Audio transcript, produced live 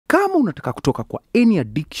Kama unataka kutoka kwa any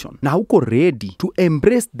addiction na hauko ready to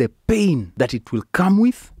embrace the pain that it will come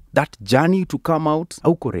with, that journey to come out,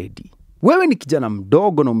 hauko ready. Wewe ni kijana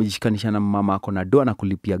mdogo na umejishikanisha na mama yako na doa na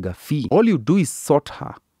kulipia fee. All you do is sort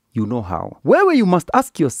her. You know how. Wewe, you must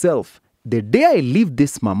ask yourself, the day I leave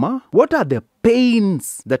this mama, what are the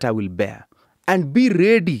pains that I will bear? And be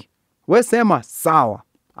ready. We sema, sawa.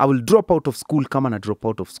 I will drop out of school kama na drop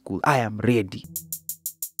out of school. I am ready.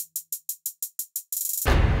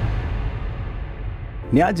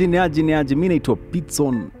 Niaje, mimi naitwa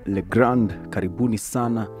Pitson le Grand. Karibuni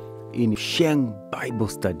sana. Hii ni Sheng Bible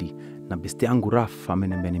Study. Na besti yangu Ruff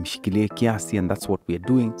ameniambia nimshikilie kiasi, and that's what we are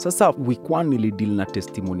doing. Sasa week 1 nilideal na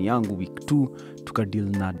testimony yangu, week 2 tukadeal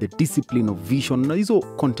na the discipline of vision, na hizo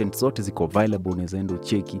content zote ziko available, unaweza enda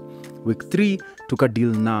cheki. Week 3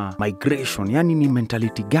 tukadeal na migration, yani ni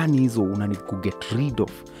mentality gani hizo unani get rid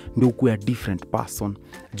of ndio ukuwe a different person.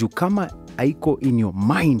 Juu kama haiko in your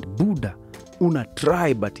mind, Buddha, una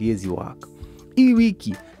try but yezi work. Hii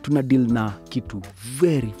wiki tunadeal na kitu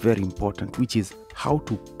very very important, which is how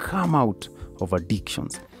to come out of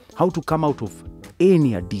addictions, how to come out of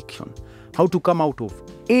any addiction, how to come out of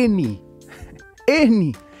any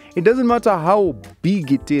it doesn't matter how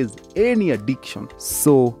big it is, any addiction.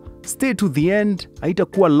 So stay to the end,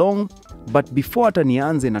 haitakuwa long, but before hata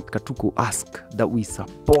nianze nataka tu ask that we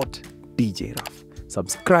support DJ Ruff.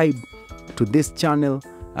 Subscribe to this channel.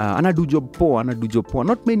 Anadu job poa.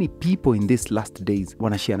 Not many people in these last days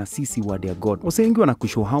wanashare na sisi word ya God. Wase wengi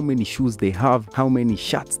wanakushow how many shoes they have, how many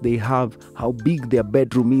shirts they have, how big their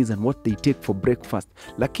bedroom is and what they take for breakfast.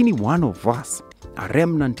 Lakini one of us, a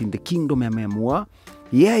remnant in the kingdom, ameamua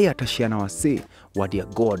yeye atashare na wase word ya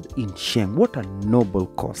God in Sheng. What a noble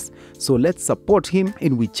cause. So let's support him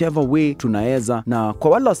in whichever way tunaeza. Na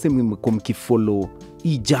kwa wala wase mkifollow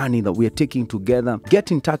hii journey that we are taking together,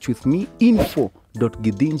 get in touch with me,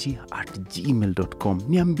 info.gidhinji@gmail.com.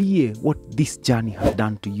 Niambie what this journey has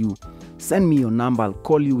done to you. Send me your number, I'll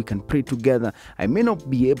call you, we can pray together. I may not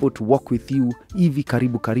be able to walk with you hivi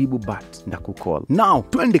karibu, but ndakukall. Now,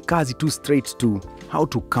 tuende kazi tu straight to how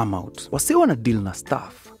to come out. Wase wana deal na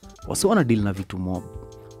stuff, wase wana deal na vitu mob.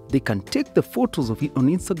 They can take the photos of it on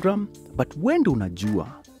Instagram, but wende unajua.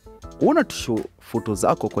 Una tushow photos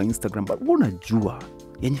zako kwa Instagram, but unajua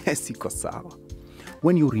yenye siko sawa.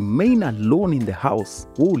 When you remain alone in the house,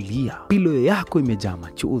 ulia, pillow yako imejaa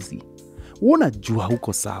machozi. Unajua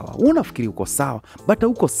uko sawa, unafikiri uko sawa, but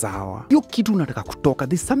uko sawa. Hiyo kitu unataka kutoka.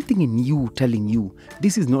 There's something in you telling you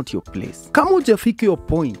this is not your place. Kama hujafika your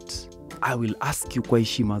point, I will ask you kwa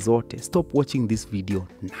heshima zote, stop watching this video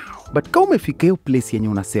now. But kama umefika hiyo place yenye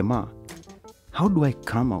unasema, how do I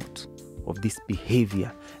come out of this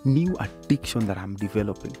behavior, new addiction that I'm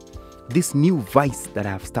developing, this new vice that I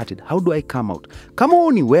have started? How do I come out?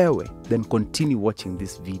 Kama ni wewe, then continue watching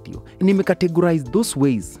this video. Nimecategorize those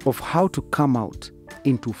ways of how to come out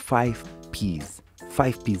into 5 P's.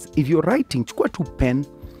 5 P's. If you're writing, chukua tu pen,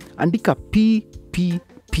 andika P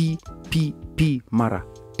mara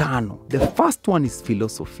 5. The first one is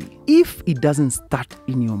philosophy. If it doesn't start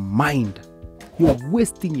in your mind, you're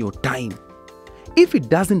wasting your time. If it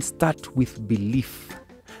doesn't start with belief,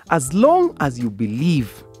 as long as you believe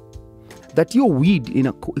that your weed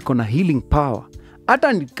iko na healing power,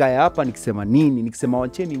 hata nikaya hapa nikisema nini, nikisema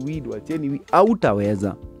wacheni weed,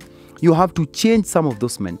 hautaweza. You have to change some of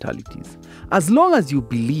those mentalities. As long as you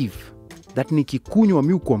believe that nikikunywa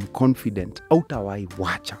mimi uko confident, hautawahi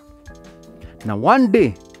wacha. Na one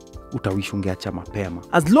day utawish ungeacha mapema.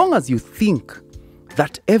 As long as you think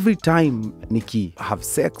that every time niki have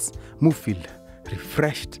sex, mu feel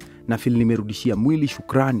refreshed, na feel nimerudishia mwili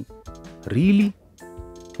shukrani. Really?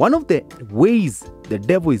 One of the ways the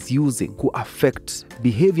devil is using to affect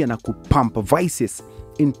behavior na kupump vices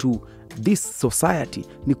into this society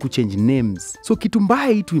ni kuchange names. So kitu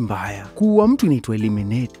mbaya itu mbaya. Kuwa mtu inaitwa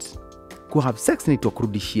eliminate. Ku have sex inaitwa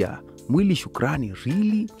kurudishia mwili shukrani.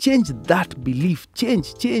 Really? Change that belief.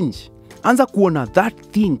 Change. Anza kuona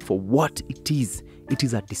that thing for what it is. It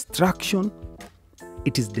is a distraction.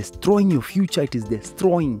 It is destroying your future. It is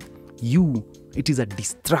destroying you. It is a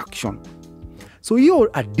distraction. So your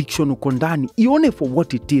addiction uko ndani, ione for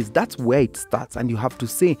what it is. That's where it starts, and you have to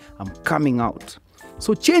say, I'm coming out.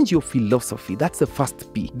 So change your philosophy. That's the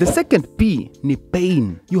first P. The second P ni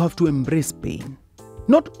pain. You have to embrace pain.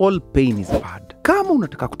 Not all pain is bad. Kama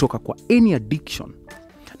unataka kutoka kwa any addiction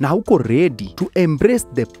na hauko ready to embrace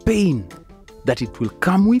the pain that it will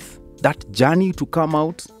come with, that journey to come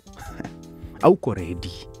out, hauko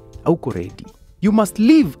ready. You must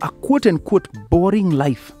live a quote-unquote boring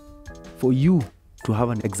life for you to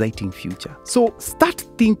have an exciting future. So start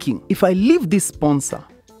thinking, if I leave this sponsor,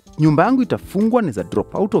 nyumba yangu itafungwa, naweza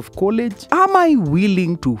drop out of college. Am I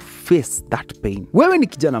willing to face that pain? Wewe ni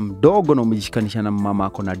kijana mdogo na umejishikanisha na mama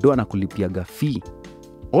yako na doa na kulipia fee.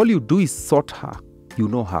 All you do is sort her. You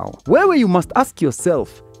know how. Wewe, you must ask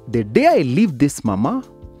yourself, the day I leave this mama,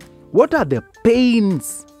 what are the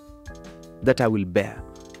pains that I will bear?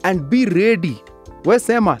 And be ready. We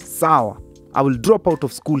sema, sawa, I will drop out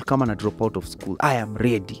of school kama na drop out of school. I am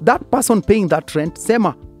ready. That person paying that rent,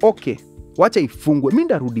 sema, okay, wacha ifungwe. Mimi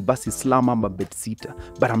ndarudi basi slum ama bedsitter,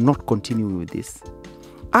 but I'm not continuing with this.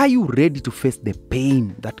 Are you ready to face the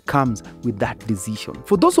pain that comes with that decision?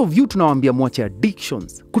 For those of you tunawaambia mwache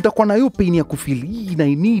addictions, kutakuwa na hiyo pain ya kufeel,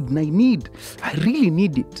 I really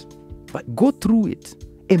need it. But go through it.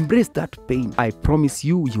 Embrace that pain. I promise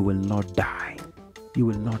you, you will not die. You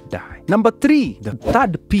will not die. Number 3, the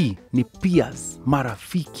third P ni peers,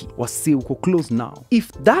 marafiki, wase uko close now. If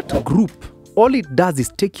that group, all it does is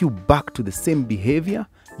take you back to the same behavior,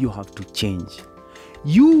 you have to change.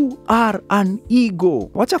 You are an ego.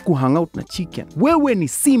 Wacha kuhang out na chicken. Wewe ni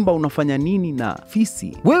simba, unafanya nini na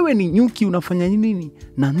fisi? Wewe ni nyuki, unafanya nini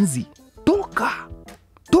na nzi?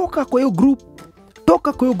 Toka kwa hiyo group.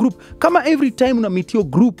 Toka kwa hiyo group. Kama every time una meet your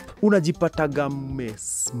group unajipataga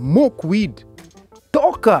smoke weed,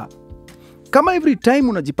 toka. Kama every time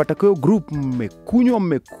unajipata kwa hiyo group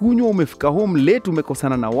mmekunywa, umefika home late,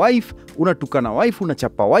 umekosana na wife, unatuka na wife,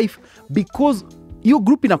 unachapa wife because hiyo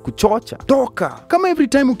group inakuchocha, toka. Kama every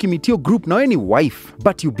time ukimit your group na wewe ni wife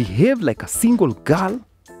but you behave like a single girl,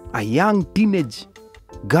 a young teenage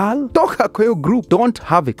girl, toka kwa hiyo group. Don't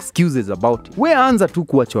have excuses about it. We anza tu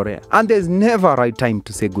kuwachorea, and there's never a right time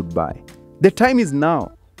to say goodbye. The time is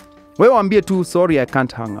now. Wewe waambie tu, sorry, I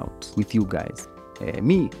can't hang out with you guys.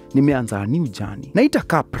 Mi nimeanza a new journey na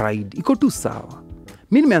itakaa pride, iko tu sawa.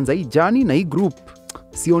 Mi nimeanza hii journey na hii group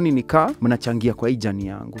sioni nikaa mnachangia kwa hii journey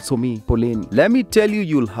yangu, so mi poleni. Let me tell you,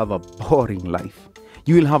 you'll have a boring life,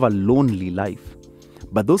 you will have a lonely life,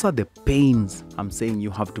 but those are the pains I'm saying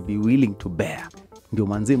you have to be willing to bear. Ndio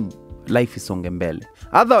manzimu life isonge mbele.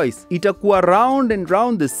 Otherwise itakuwa round and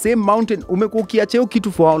round the same mountain. Umekuwa ukiacha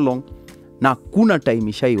kitu for how long na kuna time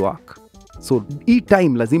ishai work, so hii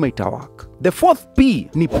time lazima ita work. The fourth P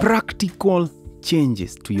ni practical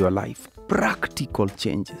changes to your life. Practical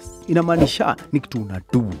changes inamaanisha ni kitu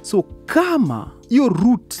unadu. So kama hiyo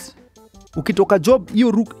route ukitoka job,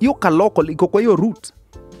 hiyo kalokol iko kwa hiyo route,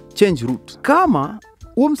 change route. Kama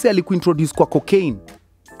umse alikuintroduce kwa cocaine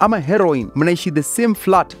ama heroin, mnaishi the same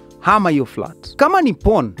flat, hama hiyo flat. Kama ni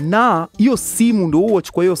porn na hiyo simu ndio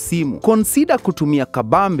watch kwa hiyo simu, consider kutumia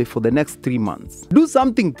kabambe for the next 3 months. Do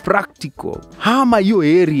something practical. Hama hiyo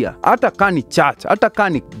area, hata kama ni church, hata kama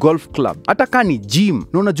ni golf club, hata kama ni gym.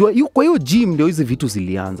 Na unajua kwa hiyo gym ndio hizo vitu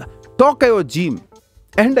zilianza. Toka hiyo gym,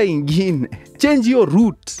 enda ingine. Change your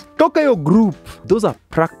route. Toka hiyo group. Those are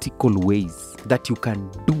practical ways that you can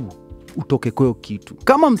do utoke kwa hiyo kitu.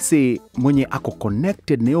 Kama mse mwenye ako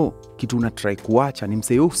connected na hiyo kitu unatry kuacha, ni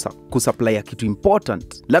mse kusupply ya kitu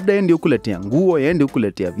important, labda yeye ndio kuletea nguo, yeye ndio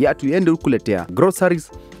kuletea viatu, yeye ndio kuletea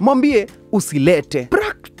groceries, mwambie usilete.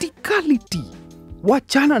 Practicality,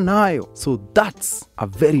 wachana nayo. So that's a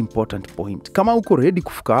very important point. Kama uko ready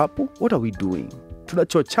kufika hapo, what are we doing?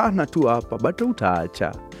 Tunachochana tu hapa, but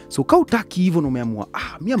utaacha. So kama utaki hivyo na umeamua,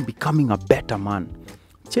 me I'm becoming a better man,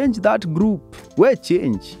 change that group. We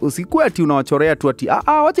change. Usikuwe ati unawachorea tu ati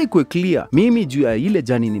wacha ikuwe clear, mimi juu ya ile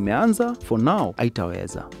jani nimeanza, for now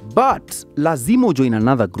haitaweza. But lazima ujoin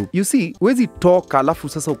another group. You see, wezi toka alafu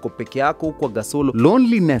sasa uko peke yako, uko gasolo.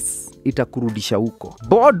 Loneliness itakurudisha huko,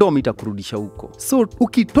 boredom itakurudisha huko. So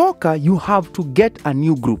ukitoka, you have to get a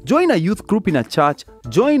new group. Join a youth group in a church,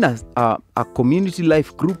 join a community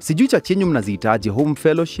life group. Sijui cha chenyu mnaziitaje, home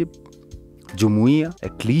fellowship, jumuia,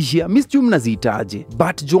 ecclesia, misjum mnaziitaje,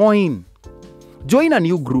 but join a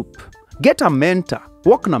new group. Get a mentor,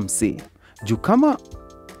 walk na mse. Juu kama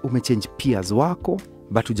umechange peers wako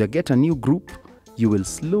but uja get a new group, you will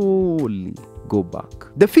slowly go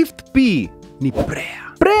back. The fifth P ni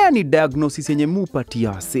prayer. Prayer ni diagnosis yenye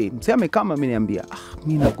mupatia wase. Mseme kama mimi niambia,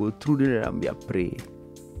 mimi na go through ile, niambia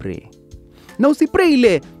pray. Na usipray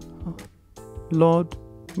ile, Lord,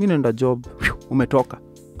 mimi naenda job, umetoka.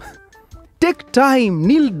 Take time,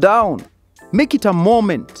 kneel down, make it a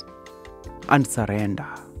moment and surrender.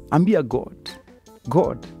 Ambia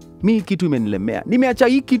God, mi kitu imenilemea, nimeacha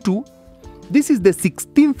hii kitu. This is the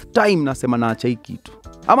 16th time nasema naacha hii kitu,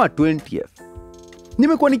 ama 20th.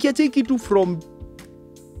 Nimekuwa nikiacha hii kitu from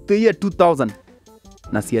the year 2000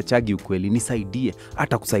 na siachagi ukweli. Nisaidie,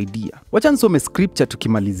 hata kusaidia. Wacha nisome scripture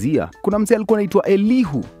tukimalizia. Kuna mzee alikuwa anaitwa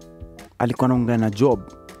Elihu, alikuwa anaongea na Job,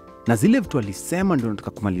 na zile vitu alisema ndio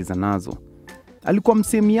nataka kumaliza nazo. Alikuwa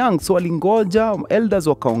msemi young, so alingoja elders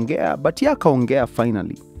wakaongea, but yeye akaongea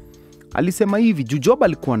finally. Alisema hivi, Job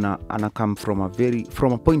alikuwa ana come from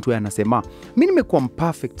a point where anasema, mimi nimekuwa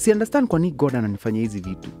imperfect, si understand kwa nini God ananifanya hizi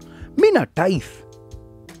vitu. Mimi na tithe,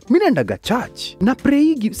 mimi naendaga church, na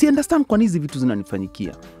pray, si understand kwa nini hizi vitu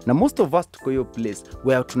zinanifanyikia. Na most of us tuko hiyo place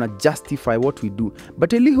where tuna justify what we do.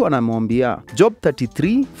 But Elihu anamwambia, Job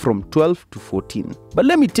 33 from 12 to 14. But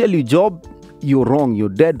let me tell you, Job, you're wrong,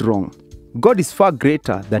 you're dead wrong. God is far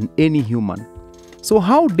greater than any human. So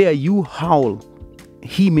how dare you howl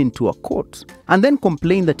him into a court and then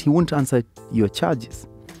complain that he won't answer your charges?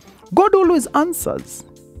 God always answers,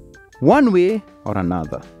 one way or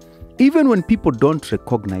another, even when people don't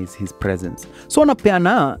recognize his presence. So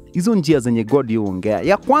anapeana hizo njia zenye God yuongea.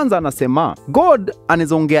 Ya kwanza anasema, God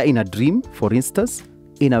anaongea in a dream, for instance,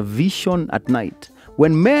 in a vision at night,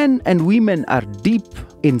 when men and women are deep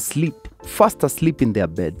in sleep, fast asleep in their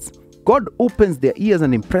beds. God opens their ears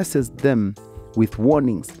and impresses them with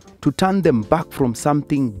warnings to turn them back from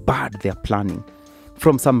something bad they're planning,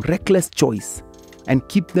 from some reckless choice, and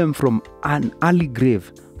keep them from an early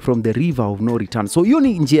grave, from the river of no return. So hiyo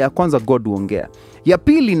ni njia ya kwanza God huongea. Ya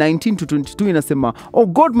pili 19 to 22 inasema, oh,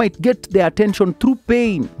 God might get their attention through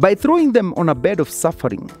pain by throwing them on a bed of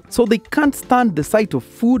suffering. So they can't stand the sight of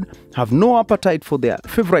food, have no appetite for their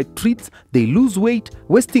favorite treats, they lose weight,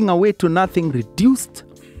 wasting away to nothing, reduced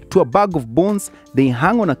to a bag of bones, they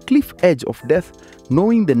hang on a cliff edge of death,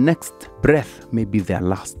 knowing the next breath may be their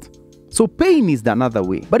last. So pain is the another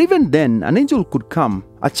way. But even then, an angel could come,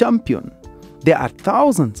 a champion. There are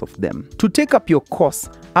thousands of them to take up your cause,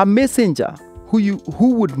 a messenger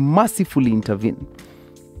who would mercifully intervene,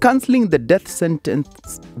 cancelling the death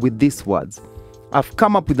sentence with these words, I've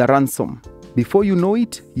come up with a ransom. Before you know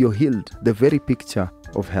it, you're healed, the very picture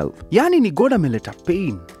of health. Yani ni God ameleta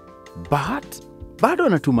pain, but bado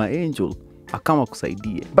anatuma angel akama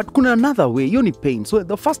kusaidie. But kuna another way, hiyo ni pain. So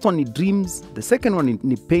the first one ni dreams, the second one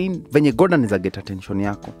ni pain, venye God anaweza get attention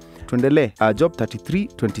yako. Tuendelee, Job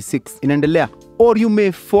 33:26 inaendelea, or you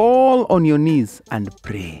may fall on your knees and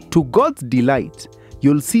pray. To God's delight,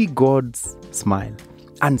 you'll see God's smile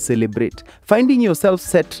and celebrate, finding yourself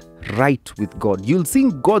set right with God. You'll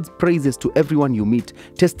sing God's praises to everyone you meet,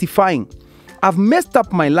 testifying, I've messed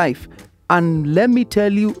up my life, and let me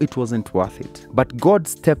tell you, it wasn't worth it. But God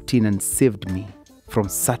stepped in and saved me from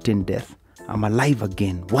certain death. I'm alive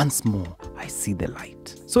again. Once more, I see the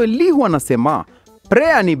light. So Elihu anasema,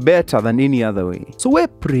 prayer ni better than any other way. So we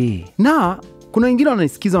pray. Na, kuna wengine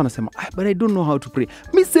wanasikiza wanasema, but I don't know how to pray.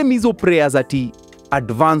 Mi semi hizo prayers ati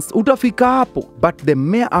advanced, utafika hapo. But the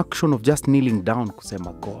mere action of just kneeling down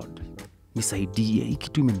kusema, God, nisaidie, hii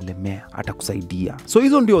kitu imenilemea, atakusaidia. So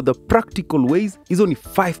hizo ndio the practical ways, hizo ni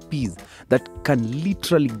 5 P's that can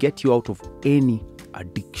literally get you out of any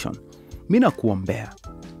addiction. Mina kuombea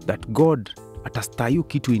that God atastayu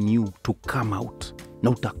kitu in you to come out, na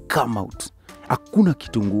uta come out. Hakuna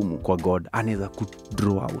kitu ngumu kwa God, anaweza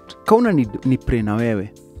kudraw out. Kauna ni pray na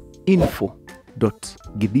wewe,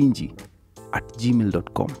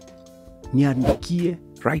 info.gidinji@gmail.com. Niandikie,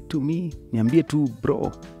 write to me, niambie tu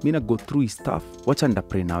bro, mina go through his stuff, wacha nda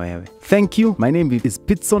pray na wewe. Thank you, my name is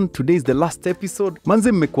Pitson, today is the last episode.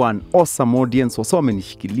 Manze mmekuwa an awesome audience, wasa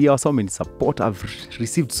wamenishikilia, wasa wamenisupport, I've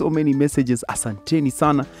received so many messages, asanteni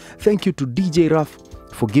sana. Thank you to DJ Ruff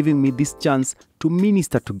for giving me this chance to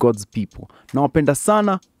minister to God's people. Nawapenda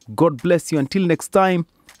sana, God bless you, until next time,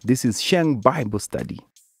 this is Sheng Bible Study.